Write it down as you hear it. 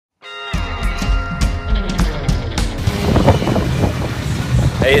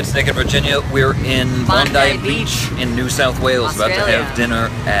Hey, it's Nick in Virginia. We're in Bondi Beach in New South Wales, Australia. about to have dinner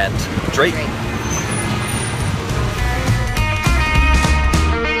at Drake.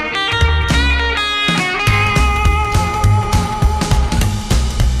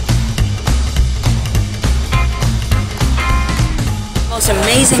 The most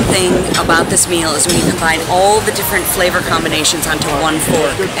amazing thing about this meal is when you combine all the different flavor combinations onto one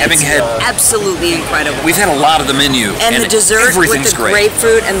fork. Having it's had absolutely incredible. We've had a lot of the menu, and the dessert with the great.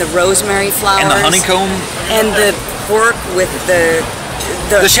 grapefruit and the rosemary flowers And the honeycomb. and the pork with the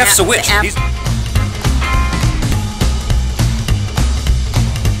chef's a witch.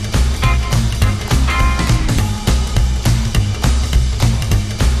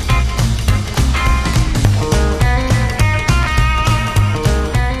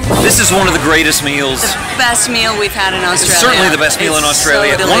 This is one of the greatest meals. The best meal we've had in Australia. Certainly the best meal in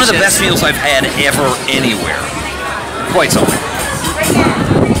Australia. So one of the delicious. best meals I've had ever anywhere. Quite something.